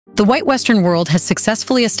The white Western world has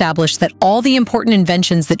successfully established that all the important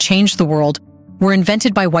inventions that changed the world were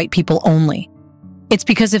invented by white people only. It's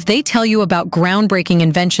because if they tell you about groundbreaking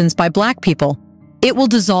inventions by black people, it will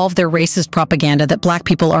dissolve their racist propaganda that black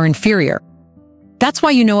people are inferior. That's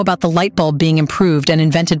why you know about the light bulb being improved and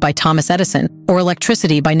invented by Thomas Edison or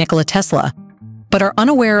electricity by Nikola Tesla, but are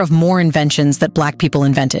unaware of more inventions that black people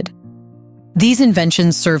invented. These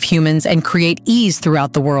inventions serve humans and create ease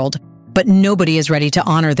throughout the world, but nobody is ready to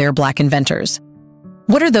honor their black inventors.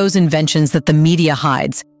 What are those inventions that the media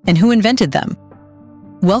hides, and who invented them?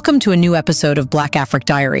 Welcome to a new episode of Black Afric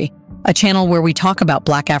Diary, a channel where we talk about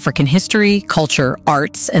Black African history, culture,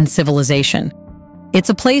 arts, and civilization. It's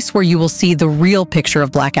a place where you will see the real picture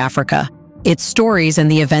of Black Africa, its stories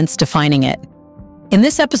and the events defining it. In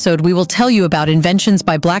this episode, we will tell you about inventions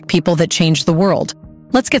by black people that changed the world.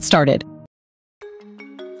 Let's get started.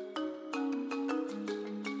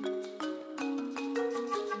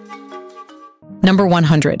 Number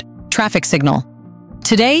 100, traffic signal.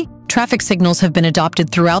 Today, traffic signals have been adopted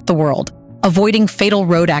throughout the world, avoiding fatal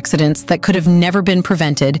road accidents that could have never been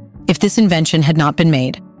prevented if this invention had not been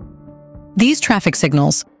made. These traffic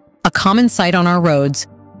signals, a common sight on our roads,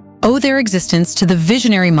 owe their existence to the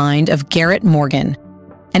visionary mind of Garrett Morgan,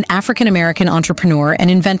 an African-American entrepreneur and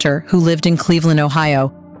inventor who lived in Cleveland, Ohio,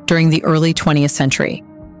 during the early 20th century.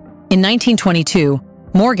 In 1922,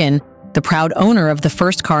 Morgan, the proud owner of the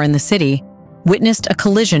first car in the city, witnessed a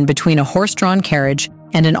collision between a horse-drawn carriage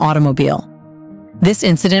and an automobile. This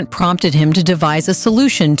incident prompted him to devise a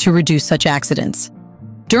solution to reduce such accidents.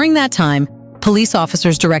 During that time, police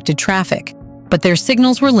officers directed traffic, but their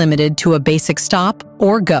signals were limited to a basic stop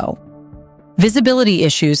or go. Visibility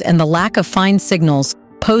issues and the lack of fine signals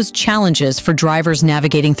posed challenges for drivers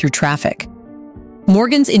navigating through traffic.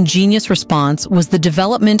 Morgan's ingenious response was the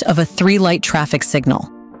development of a three-light traffic signal.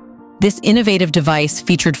 This innovative device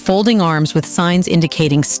featured folding arms with signs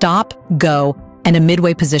indicating stop, go, and a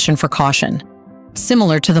midway position for caution,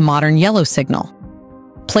 similar to the modern yellow signal.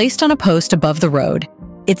 Placed on a post above the road,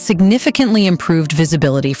 it significantly improved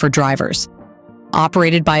visibility for drivers.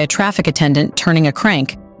 Operated by a traffic attendant turning a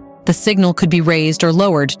crank, the signal could be raised or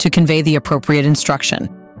lowered to convey the appropriate instruction.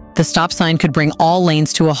 The stop sign could bring all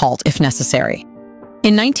lanes to a halt if necessary.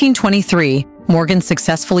 In 1923, Morgan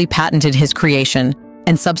successfully patented his creation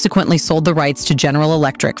and subsequently sold the rights to General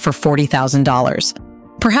Electric for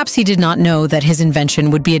 $40,000. Perhaps he did not know that his invention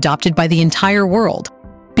would be adopted by the entire world,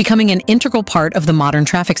 becoming an integral part of the modern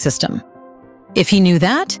traffic system. If he knew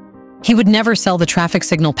that, he would never sell the traffic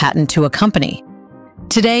signal patent to a company.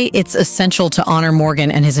 Today, it's essential to honor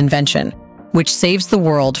Morgan and his invention, which saves the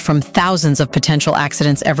world from thousands of potential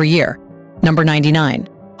accidents every year. Number 99,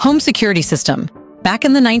 home security system. Back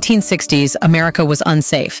in the 1960s, America was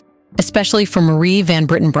unsafe, especially for Marie Van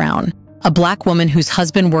Britten Brown, a black woman whose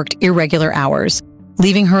husband worked irregular hours,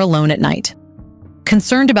 leaving her alone at night.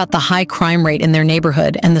 Concerned about the high crime rate in their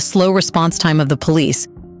neighborhood and the slow response time of the police,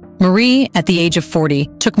 Marie, at the age of 40,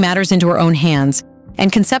 took matters into her own hands and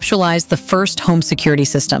conceptualized the first home security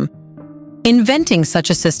system. Inventing such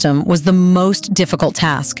a system was the most difficult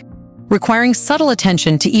task, requiring subtle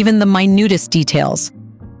attention to even the minutest details.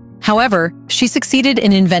 However, she succeeded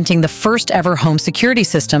in inventing the first ever home security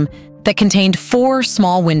system that contained 4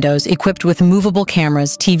 small windows equipped with movable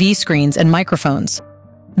cameras, TV screens, and microphones.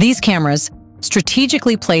 These cameras,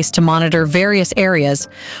 strategically placed to monitor various areas,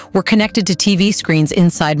 were connected to TV screens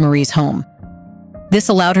inside Marie's home. This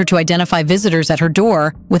allowed her to identify visitors at her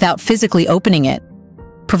door without physically opening it,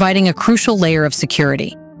 providing a crucial layer of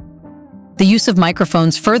security. The use of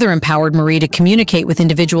microphones further empowered Marie to communicate with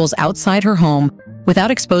individuals outside her home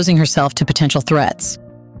without exposing herself to potential threats.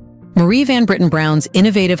 Marie Van Britten Brown's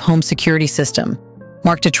innovative home security system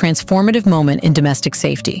marked a transformative moment in domestic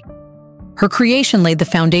safety. Her creation laid the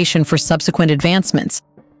foundation for subsequent advancements,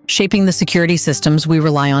 shaping the security systems we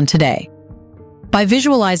rely on today. By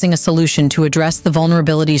visualizing a solution to address the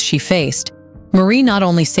vulnerabilities she faced, Marie not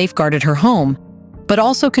only safeguarded her home, but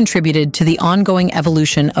also contributed to the ongoing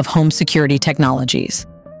evolution of home security technologies.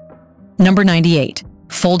 Number 98,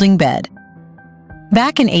 folding bed.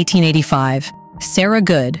 Back in 1885, Sarah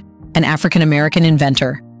Good, an African-American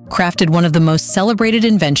inventor, crafted one of the most celebrated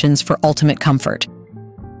inventions for ultimate comfort.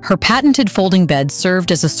 Her patented folding bed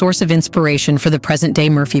served as a source of inspiration for the present-day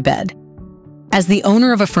Murphy bed. As the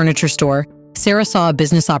owner of a furniture store, Sarah saw a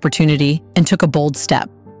business opportunity and took a bold step.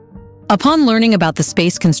 Upon learning about the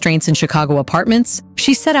space constraints in Chicago apartments,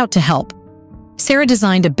 she set out to help. Sarah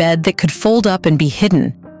designed a bed that could fold up and be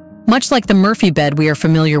hidden, much like the Murphy bed we are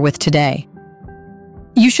familiar with today.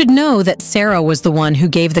 You should know that Sarah was the one who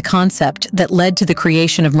gave the concept that led to the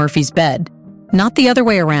creation of Murphy's bed, not the other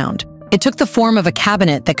way around. It took the form of a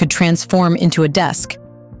cabinet that could transform into a desk,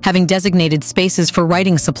 having designated spaces for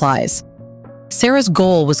writing supplies. Sarah's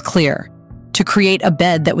goal was clear: to create a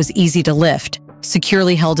bed that was easy to lift,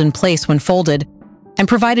 securely held in place when folded, and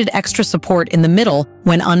provided extra support in the middle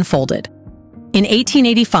when unfolded. In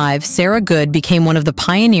 1885, Sarah Good became one of the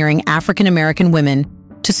pioneering African-American women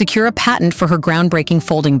to secure a patent for her groundbreaking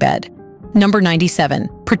folding bed. Number 97,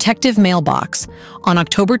 protective mailbox. On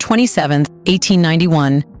October 27,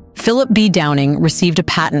 1891, Philip B. Downing received a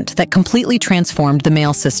patent that completely transformed the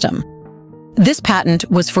mail system. This patent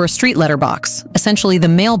was for a street letterbox, essentially the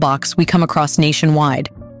mailbox we come across nationwide,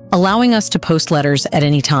 allowing us to post letters at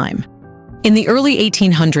any time. In the early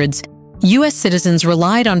 1800s, U.S. citizens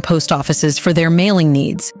relied on post offices for their mailing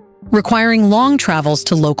needs, requiring long travels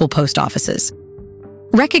to local post offices.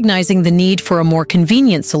 Recognizing the need for a more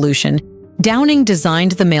convenient solution, Downing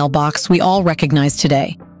designed the mailbox we all recognize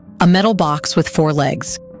today, a metal box with 4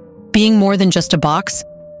 legs. Being more than just a box,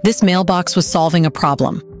 this mailbox was solving a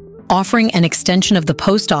problem, offering an extension of the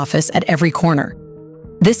post office at every corner.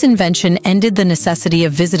 This invention ended the necessity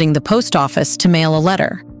of visiting the post office to mail a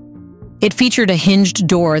letter. It featured a hinged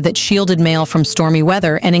door that shielded mail from stormy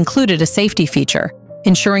weather and included a safety feature,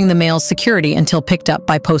 ensuring the mail's security until picked up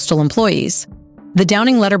by postal employees. The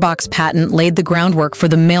Downing letterbox patent laid the groundwork for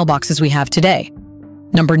the mailboxes we have today.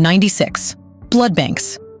 Number 96, blood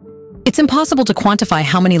banks. It's impossible to quantify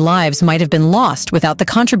how many lives might have been lost without the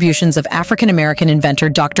contributions of African-American inventor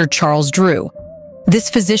Dr. Charles Drew. This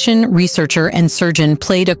physician, researcher, and surgeon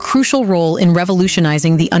played a crucial role in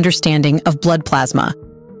revolutionizing the understanding of blood plasma,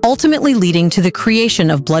 ultimately leading to the creation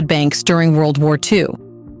of blood banks during World War II.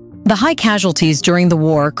 The high casualties during the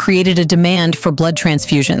war created a demand for blood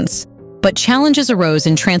transfusions, but challenges arose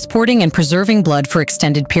in transporting and preserving blood for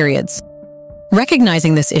extended periods.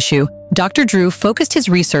 Recognizing this issue, Dr. Drew focused his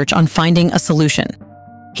research on finding a solution.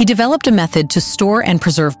 He developed a method to store and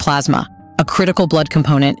preserve plasma, a critical blood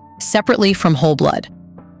component, separately from whole blood.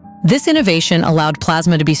 This innovation allowed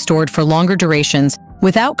plasma to be stored for longer durations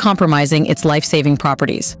without compromising its life-saving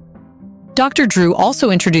properties. Dr. Drew also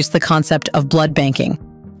introduced the concept of blood banking,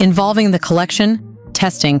 involving the collection,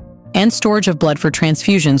 testing, and storage of blood for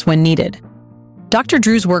transfusions when needed. Dr.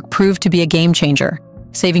 Drew's work proved to be a game-changer,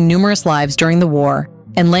 saving numerous lives during the war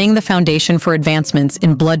and laying the foundation for advancements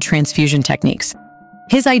in blood transfusion techniques.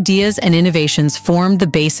 His ideas and innovations formed the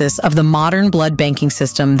basis of the modern blood banking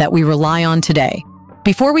system that we rely on today.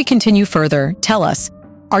 Before we continue further, tell us,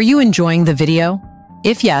 are you enjoying the video?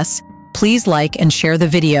 If yes, please like and share the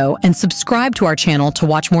video and subscribe to our channel to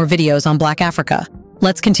watch more videos on Black Africa.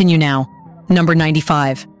 Let's continue now. Number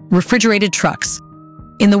 95. Refrigerated trucks.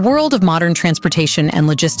 In the world of modern transportation and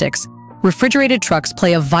logistics, refrigerated trucks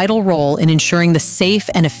play a vital role in ensuring the safe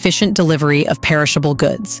and efficient delivery of perishable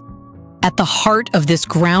goods. At the heart of this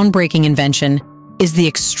groundbreaking invention is the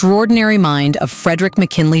extraordinary mind of Frederick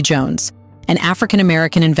McKinley Jones, an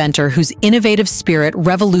African-American inventor whose innovative spirit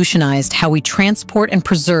revolutionized how we transport and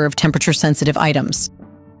preserve temperature-sensitive items.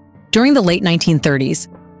 During the late 1930s,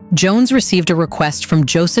 Jones received a request from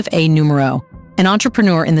Joseph A. Numero, an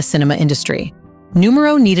entrepreneur in the cinema industry.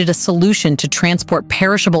 Numero needed a solution to transport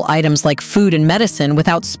perishable items like food and medicine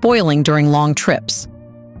without spoiling during long trips.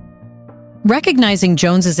 Recognizing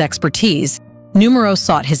Jones's expertise, Numero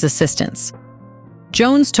sought his assistance.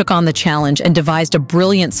 Jones took on the challenge and devised a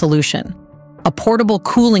brilliant solution: a portable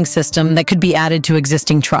cooling system that could be added to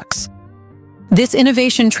existing trucks. This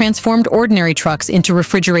innovation transformed ordinary trucks into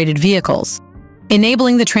refrigerated vehicles,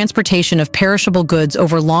 enabling the transportation of perishable goods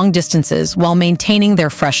over long distances while maintaining their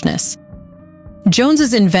freshness.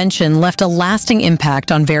 Jones's invention left a lasting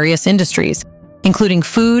impact on various industries, including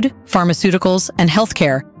food, pharmaceuticals, and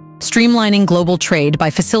healthcare, streamlining global trade by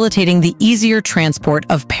facilitating the easier transport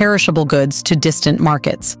of perishable goods to distant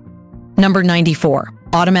markets. Number 94.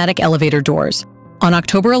 Automatic elevator doors. On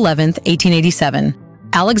October 11, 1887,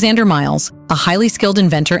 Alexander Miles, a highly skilled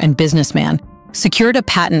inventor and businessman, secured a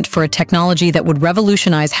patent for a technology that would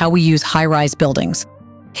revolutionize how we use high-rise buildings.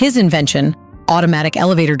 His invention, automatic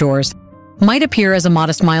elevator doors, might appear as a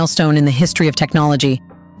modest milestone in the history of technology,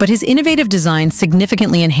 but his innovative design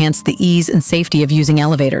significantly enhanced the ease and safety of using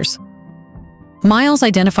elevators. Miles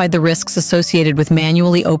identified the risks associated with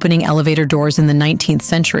manually opening elevator doors in the 19th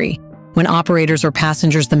century, when operators or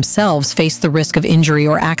passengers themselves faced the risk of injury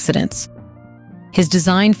or accidents. His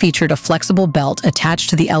design featured a flexible belt attached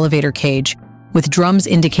to the elevator cage, with drums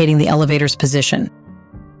indicating the elevator's position.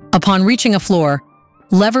 Upon reaching a floor,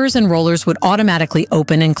 levers and rollers would automatically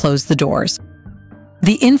open and close the doors.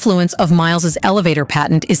 The influence of Miles's elevator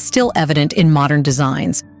patent is still evident in modern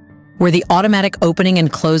designs, where the automatic opening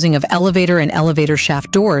and closing of elevator and elevator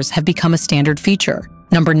shaft doors have become a standard feature.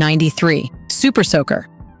 Number 93. Super Soaker.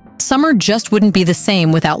 Summer just wouldn't be the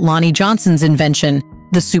same without Lonnie Johnson's invention,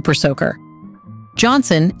 the Super Soaker.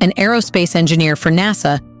 Johnson, an aerospace engineer for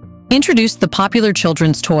NASA, introduced the popular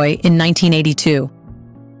children's toy in 1982.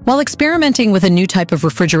 While experimenting with a new type of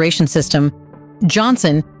refrigeration system,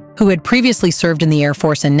 Johnson, who had previously served in the Air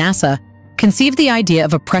Force and NASA, conceived the idea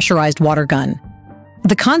of a pressurized water gun.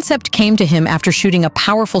 The concept came to him after shooting a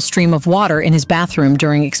powerful stream of water in his bathroom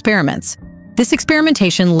during experiments. This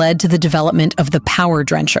experimentation led to the development of the Power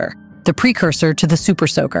Drencher, the precursor to the Super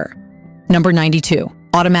Soaker. Number 92.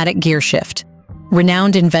 Automatic gear shift.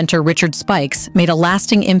 Renowned inventor Richard Spikes made a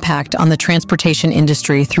lasting impact on the transportation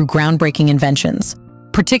industry through groundbreaking inventions,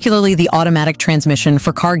 particularly the automatic transmission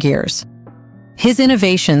for car gears. His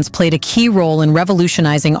innovations played a key role in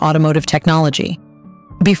revolutionizing automotive technology.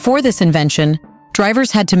 Before this invention,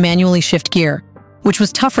 drivers had to manually shift gear, which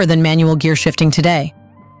was tougher than manual gear shifting today.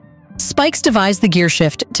 Spikes devised the gear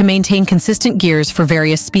shift to maintain consistent gears for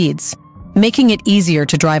various speeds, making it easier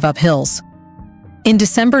to drive up hills. In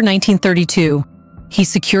December 1932, he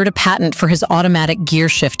secured a patent for his automatic gear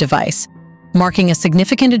shift device, marking a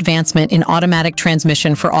significant advancement in automatic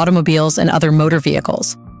transmission for automobiles and other motor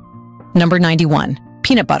vehicles. Number 91.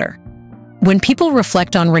 Peanut butter. When people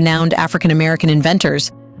reflect on renowned African-American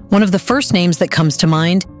inventors, one of the first names that comes to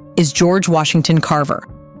mind is George Washington Carver.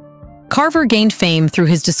 Carver gained fame through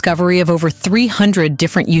his discovery of over 300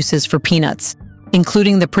 different uses for peanuts,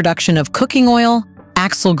 including the production of cooking oil,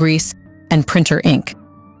 axle grease, and printer ink.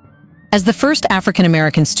 As the first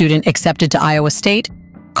African-American student accepted to Iowa State,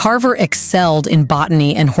 Carver excelled in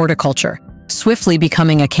botany and horticulture, swiftly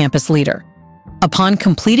becoming a campus leader. Upon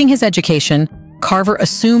completing his education, Carver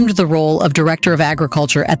assumed the role of Director of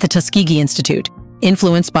Agriculture at the Tuskegee Institute,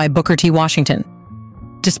 influenced by Booker T. Washington.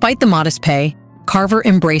 Despite the modest pay, Carver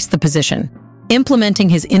embraced the position, implementing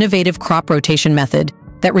his innovative crop rotation method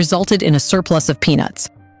that resulted in a surplus of peanuts.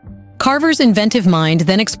 Carver's inventive mind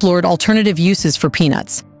then explored alternative uses for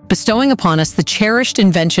peanuts, bestowing upon us the cherished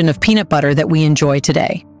invention of peanut butter that we enjoy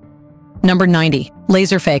today. Number 90.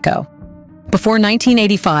 Laser phaco. Before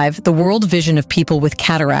 1985, the world vision of people with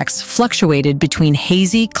cataracts fluctuated between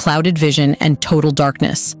hazy, clouded vision and total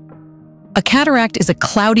darkness. A cataract is a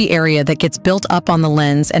cloudy area that gets built up on the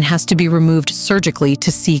lens and has to be removed surgically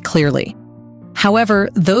to see clearly. However,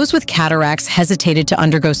 those with cataracts hesitated to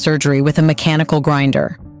undergo surgery with a mechanical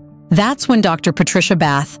grinder. That's when Dr. Patricia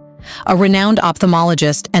Bath, a renowned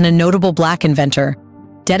ophthalmologist and a notable Black inventor,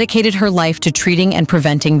 dedicated her life to treating and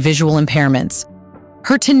preventing visual impairments.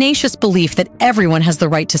 Her tenacious belief that everyone has the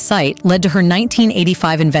right to sight led to her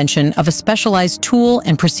 1985 invention of a specialized tool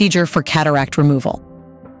and procedure for cataract removal.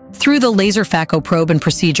 Through the laser phaco probe and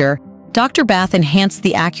procedure, Dr. Bath enhanced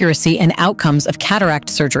the accuracy and outcomes of cataract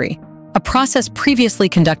surgery, a process previously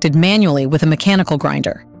conducted manually with a mechanical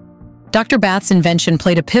grinder. Dr. Bath's invention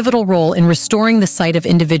played a pivotal role in restoring the sight of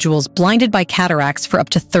individuals blinded by cataracts for up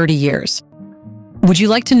to 30 years. Would you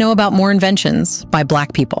like to know about more inventions by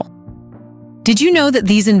Black people? Did you know that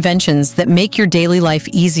these inventions that make your daily life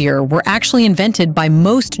easier were actually invented by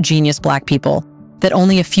most genius Black people that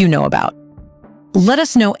only a few know about? Let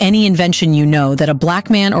us know any invention you know that a Black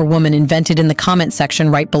man or woman invented in the comment section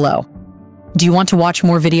right below. Do you want to watch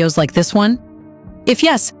more videos like this one? If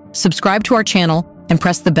yes, subscribe to our channel and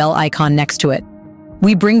press the bell icon next to it.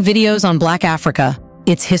 We bring videos on Black Africa,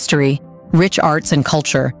 its history, rich arts and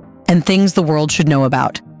culture, and things the world should know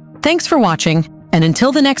about. Thanks for watching, and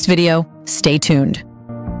until the next video, stay tuned.